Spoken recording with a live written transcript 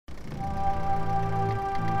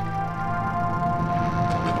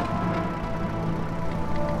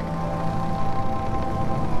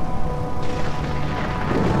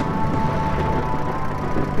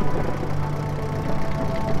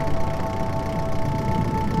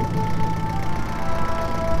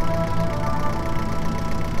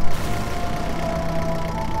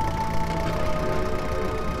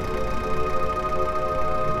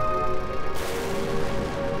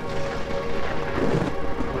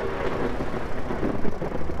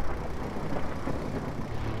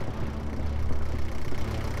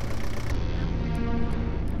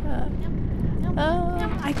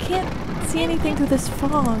anything through this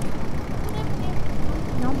fog.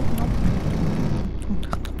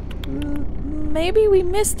 Maybe we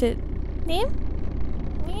missed it.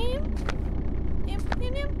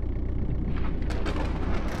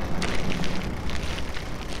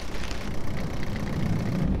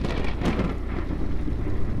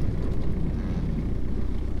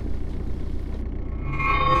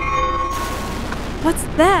 What's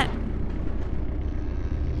that?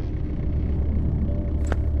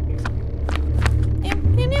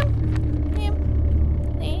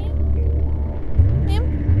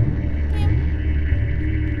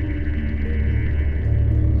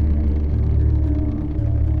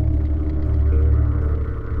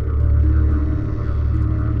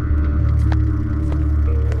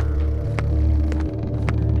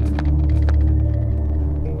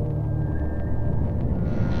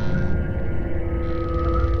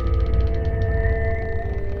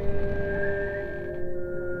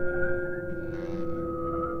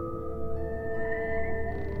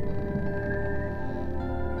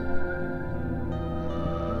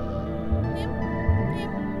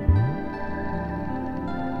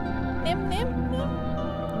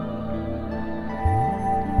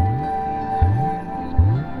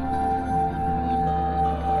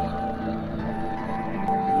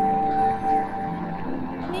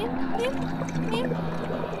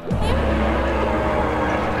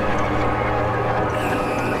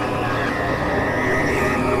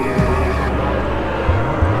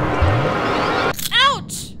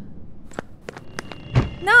 Ouch!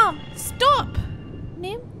 Nom, stop!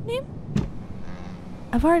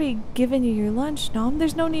 I've already given you your lunch, Nom.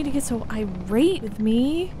 There's no need to get so irate with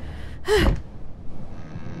me.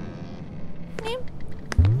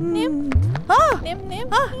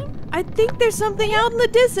 I think there's something out in the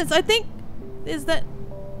distance. I think...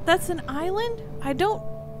 That's an island? I don't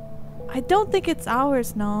think it's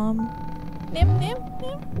ours, Nom.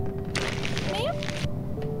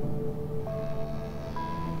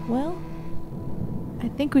 Well, I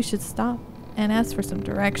think we should stop and ask for some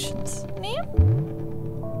directions.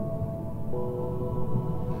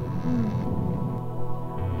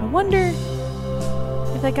 I wonder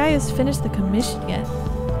if that guy has finished the commission yet.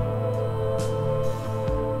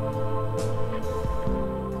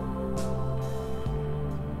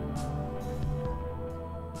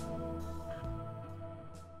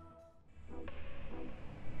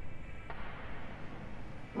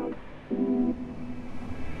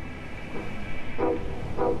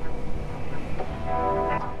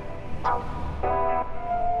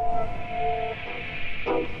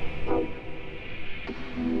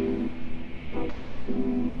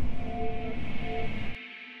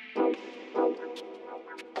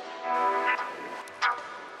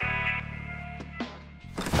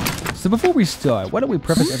 So before we start, why don't we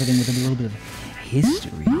preface everything with a little bit of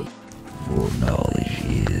history? For knowledge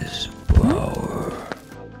is power.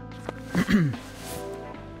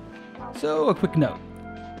 So, a quick note.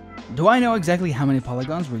 Do I know exactly how many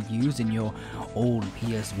polygons were used in your old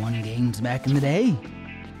PS1 games back in the day?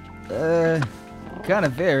 Kind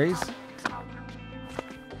of varies.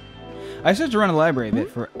 I searched around the library a bit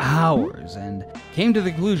for hours and came to the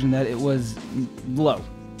conclusion that it was low.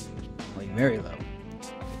 Like, very low.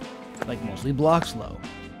 Like mostly blocks low.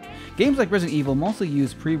 Games like Resident Evil mostly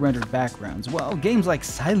use pre-rendered backgrounds, while games like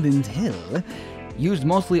Silent Hill used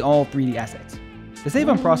mostly all 3D assets. To save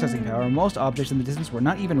on processing power, most objects in the distance were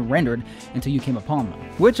not even rendered until you came upon them,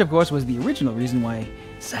 which of course was the original reason why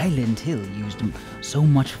Silent Hill used so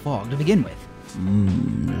much fog to begin with.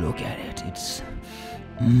 Look at it, it's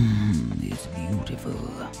beautiful.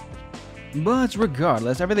 But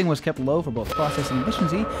regardless, everything was kept low for both processing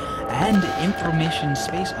efficiency and information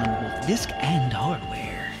space on both disk and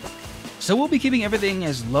hardware. So we'll be keeping everything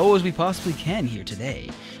as low as we possibly can here today.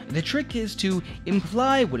 The trick is to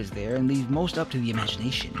imply what is there and leave most up to the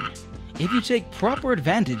imagination. If you take proper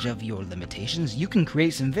advantage of your limitations, you can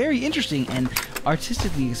create some very interesting and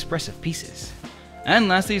artistically expressive pieces. And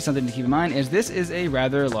lastly, something to keep in mind is this is a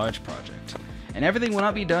rather large project, and everything will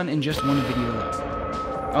not be done in just one video alone.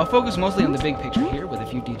 I'll focus mostly on the big picture here, with a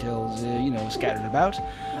few details, scattered about,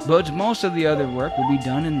 but most of the other work will be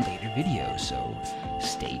done in later videos, so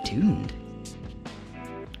stay tuned.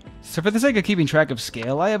 So for the sake of keeping track of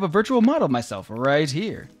scale, I have a virtual model of myself right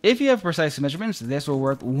here. If you have precise measurements, this will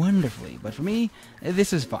work wonderfully, but for me,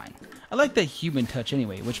 this is fine. I like that human touch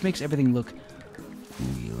anyway, which makes everything look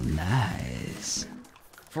real nice.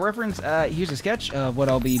 For reference, here's a sketch of what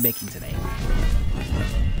I'll be making today.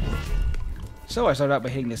 So I started out by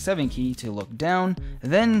hitting the 7 key to look down,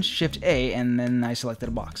 then Shift A, and then I selected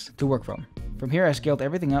a box to work from. From here I scaled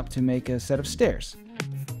everything up to make a set of stairs.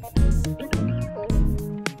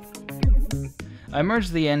 I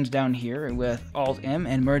merged the ends down here with Alt-M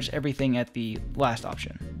and merged everything at the last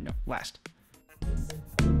option. No, last.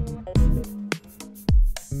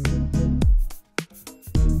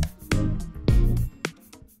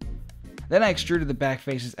 Then I extruded the back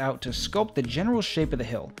faces out to sculpt the general shape of the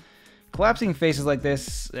hill. Collapsing faces like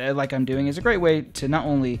this, like I'm doing, is a great way to not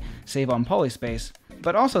only save on polyspace,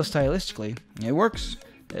 but also stylistically, it works.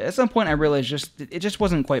 At some point I realized it just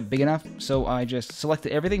wasn't quite big enough, so I just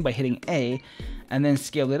selected everything by hitting A, and then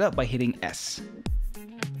scaled it up by hitting S.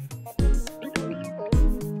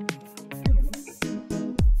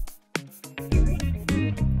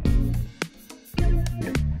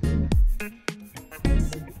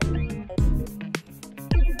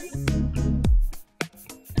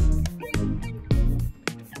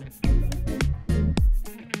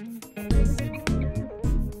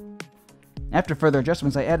 After further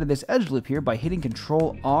adjustments, I added this edge loop here by hitting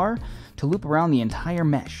Ctrl R to loop around the entire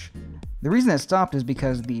mesh. The reason it stopped is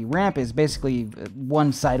because the ramp is basically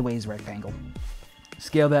one sideways rectangle.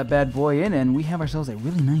 Scale that bad boy in and we have ourselves a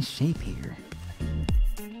really nice shape here.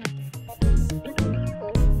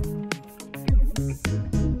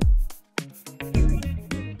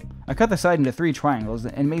 I cut the side into 3 triangles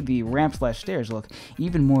and made the ramp/stairs look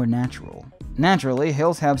even more natural. Naturally,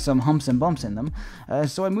 hills have some humps and bumps in them,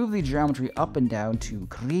 so I moved the geometry up and down to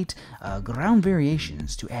create ground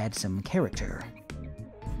variations to add some character.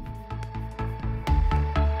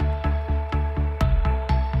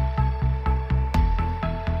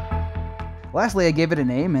 Lastly, I gave it a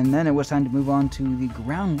name, and then it was time to move on to the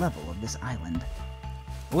ground level of this island.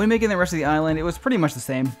 When making the rest of the island, it was pretty much the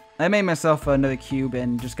same. I made myself another cube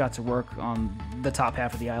and just got to work on the top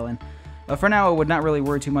half of the island. For now, I would not really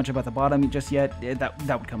worry too much about the bottom just yet.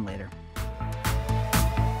 That would come later.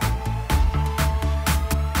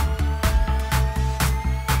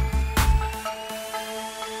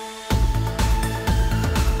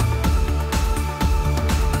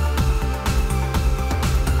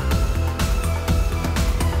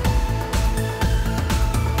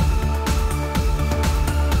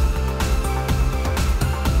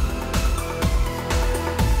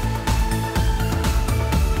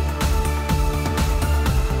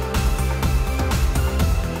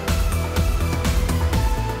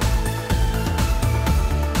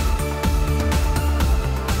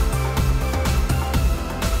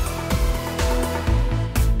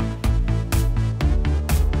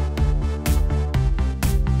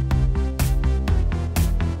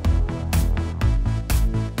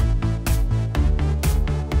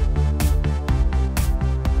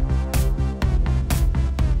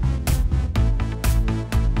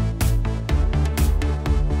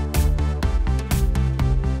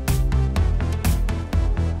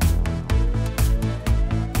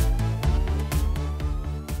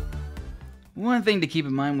 One thing to keep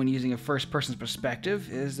in mind when using a first-person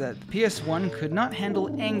perspective is that the PS1 could not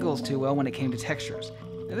handle angles too well when it came to textures.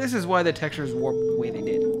 This is why the textures warped the way they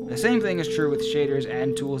did. The same thing is true with shaders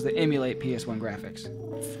and tools that emulate PS1 graphics.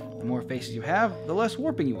 The more faces you have, the less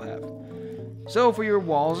warping you will have. So for your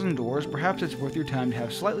walls and doors, perhaps it's worth your time to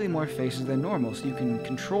have slightly more faces than normal so you can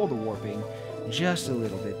control the warping just a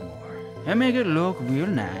little bit more. And make it look real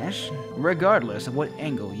nice, regardless of what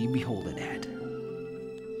angle you behold it at.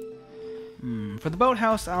 For the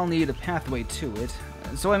boathouse, I'll need a pathway to it,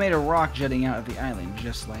 so I made a rock jutting out of the island,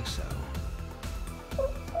 just like so.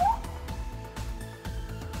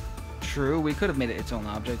 True, we could have made it its own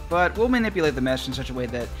object, but we'll manipulate the mesh in such a way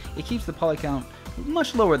that it keeps the poly count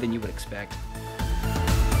much lower than you would expect.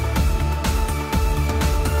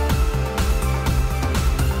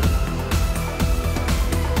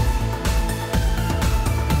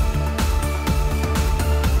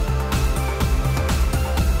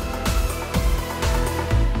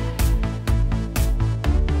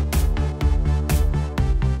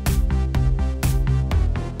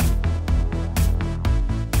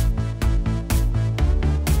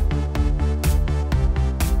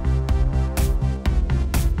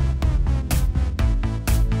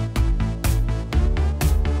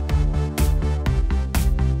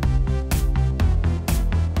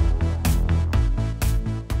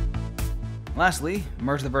 Lastly,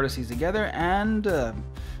 merge the vertices together and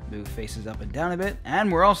move faces up and down a bit,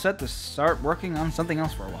 and we're all set to start working on something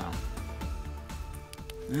else for a while.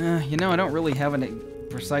 You know, I don't really have a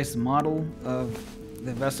precise model of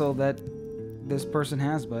the vessel that this person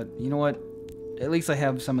has, but you know what? At least I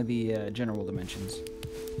have some of the general dimensions.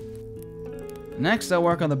 Next, I'll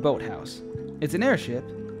work on the boathouse. It's an airship,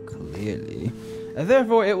 clearly.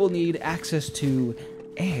 Therefore, it will need access to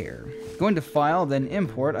air. Going to File, then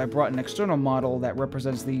Import, I brought an external model that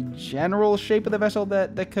represents the general shape of the vessel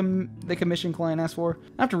that the commission client asked for.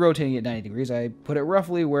 After rotating it 90 degrees, I put it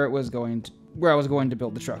roughly where I was going to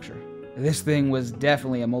build the structure. This thing was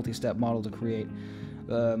definitely a multi-step model to create.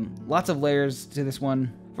 Lots of layers to this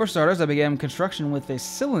one. For starters, I began construction with a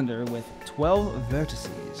cylinder with 12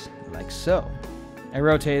 vertices, like so. I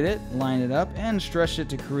rotated it, lined it up, and stretched it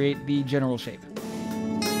to create the general shape.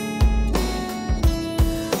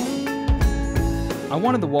 I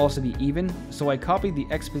wanted the walls to be even, so I copied the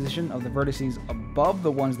X position of the vertices above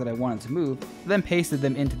the ones that I wanted to move, then pasted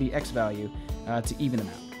them into the X value to even them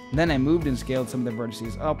out. Then I moved and scaled some of the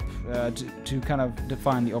vertices up to kind of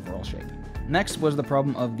define the overall shape. Next was the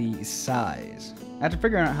problem of the size. After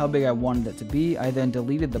figuring out how big I wanted it to be, I then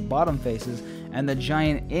deleted the bottom faces and the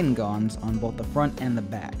giant ingons on both the front and the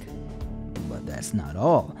back. But that's not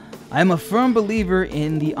all. I'm a firm believer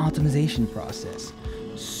in the optimization process.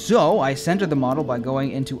 So I centered the model by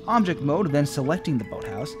going into object mode, then selecting the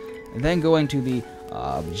boathouse, and then going to the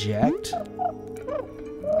object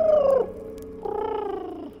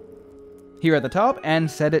here at the top and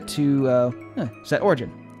set it to set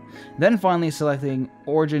origin. Then finally selecting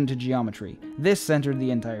origin to geometry. This centered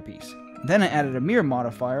the entire piece. Then I added a mirror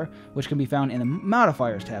modifier, which can be found in the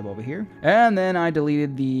modifiers tab over here. And then I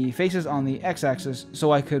deleted the faces on the x-axis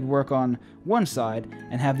so I could work on one side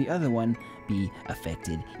and have the other one be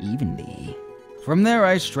affected evenly. From there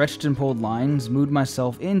I stretched and pulled lines, moved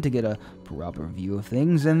myself in to get a proper view of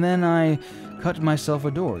things, and then I cut myself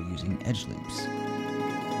a door using edge loops.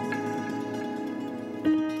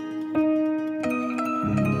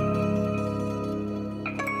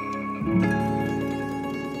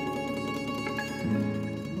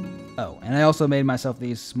 Oh, and I also made myself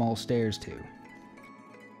these small stairs too.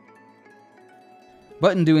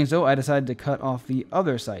 But in doing so, I decided to cut off the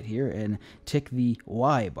other side here and tick the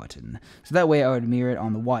Y button, so that way I would mirror it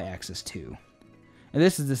on the Y axis too. And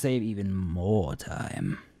this is to save even more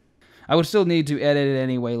time. I would still need to edit it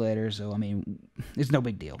anyway later, so I mean, it's no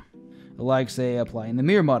big deal. Like, say, applying the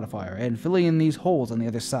mirror modifier and filling in these holes on the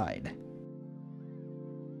other side.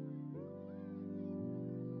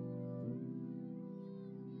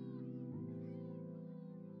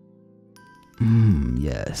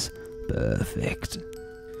 Yes, perfect.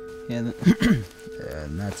 And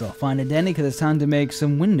that's all fine and dandy, because it's time to make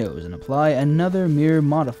some windows and apply another mirror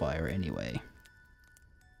modifier anyway.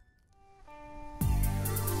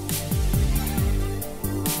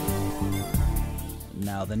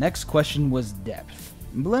 Now the next question was depth.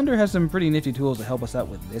 Blender has some pretty nifty tools to help us out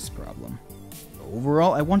with this problem.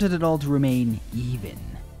 Overall, I wanted it all to remain even,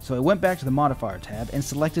 so I went back to the modifier tab and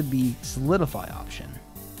selected the solidify option.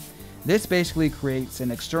 This basically creates an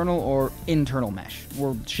external or internal mesh,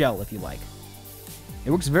 or shell if you like. It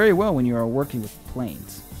works very well when you are working with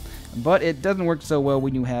planes, but it doesn't work so well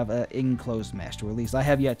when you have an enclosed mesh, or at least I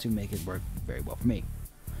have yet to make it work very well for me.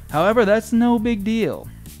 However, that's no big deal.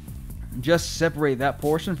 Just separate that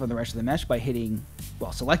portion from the rest of the mesh by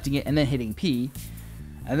selecting it and then hitting P,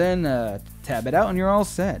 and then tab it out and you're all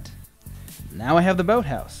set. Now I have the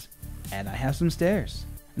boathouse, and I have some stairs.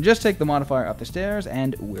 Just take the modifier up the stairs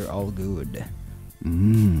and we're all good.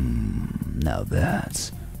 Now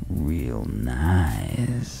that's real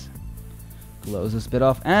nice. Close this bit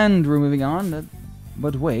off and we're moving on,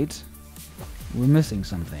 but wait, we're missing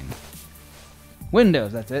something.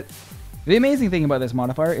 Windows, that's it. The amazing thing about this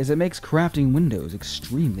modifier is it makes crafting windows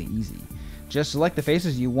extremely easy. Just select the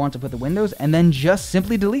faces you want to put the windows and then just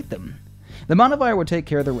simply delete them. The modifier will take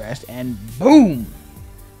care of the rest and boom!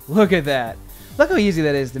 Look at that. Look how easy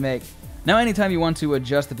that is to make. Now anytime you want to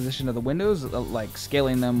adjust the position of the windows, like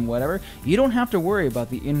scaling them, whatever, you don't have to worry about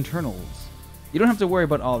the internals. You don't have to worry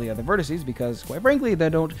about all the other vertices because, quite frankly, they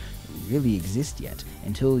don't really exist yet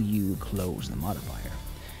until you close the modifier.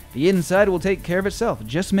 The inside will take care of itself.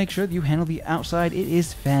 Just make sure that you handle the outside. It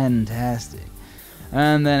is fantastic.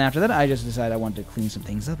 And then after that, I just decided I wanted to clean some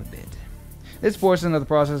things up a bit. This portion of the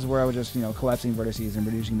process is where I was just, collapsing vertices and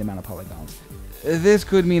reducing the amount of polygons. This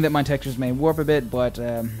could mean that my textures may warp a bit, but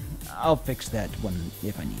I'll fix that one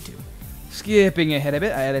if I need to. Skipping ahead a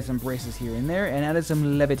bit, I added some braces here and there, and added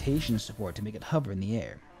some levitation support to make it hover in the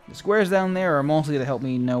air. The squares down there are mostly to help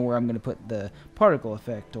me know where I'm going to put the particle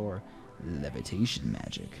effect, or levitation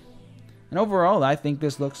magic. And overall, I think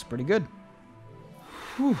this looks pretty good.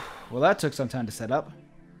 Whew, well that took some time to set up.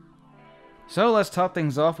 So let's top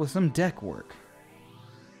things off with some deck work.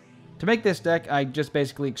 To make this deck, I just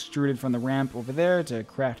basically extruded from the ramp over there to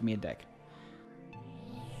craft me a deck.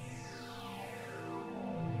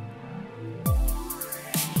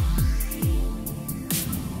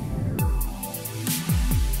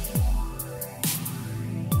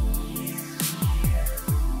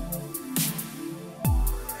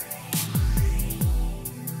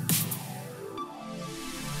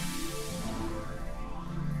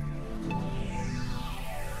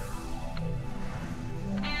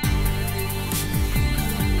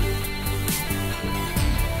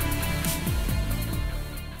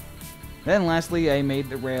 Then lastly, I made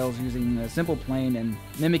the rails using a simple plane and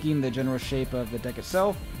mimicking the general shape of the deck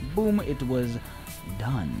itself. Boom, it was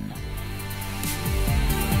done.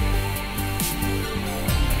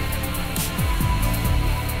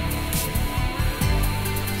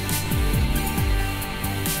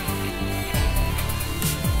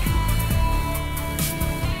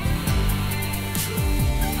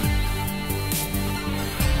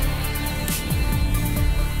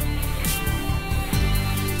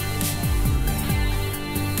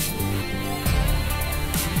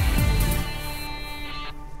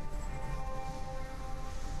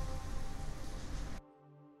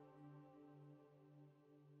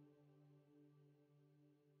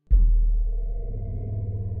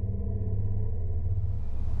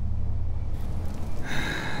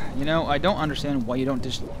 You know, I don't understand why you don't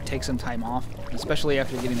just take some time off, especially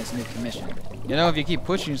after getting this new commission. You know, if you keep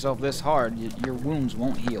pushing yourself this hard, your wounds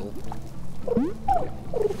won't heal.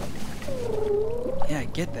 Yeah, I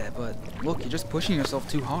get that, but look, you're just pushing yourself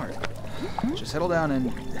too hard. Just settle down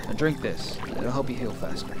and drink this. It'll help you heal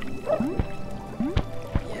faster.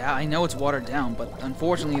 Yeah, I know it's watered down, but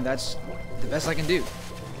unfortunately that's the best I can do.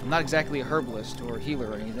 I'm not exactly a herbalist or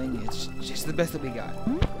healer or anything, it's just the best that we got.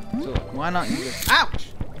 So why not you just— ouch!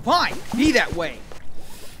 Fine, be that way.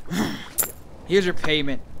 Here's your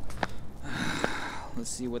payment. Let's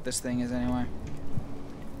see what this thing is anyway.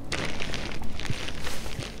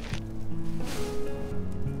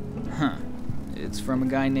 Huh. It's from a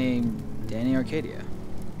guy named Danny Arcadia.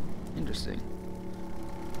 Interesting.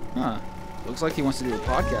 Huh. Looks like he wants to do a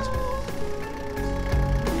podcast with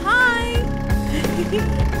me.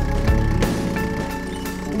 Hi!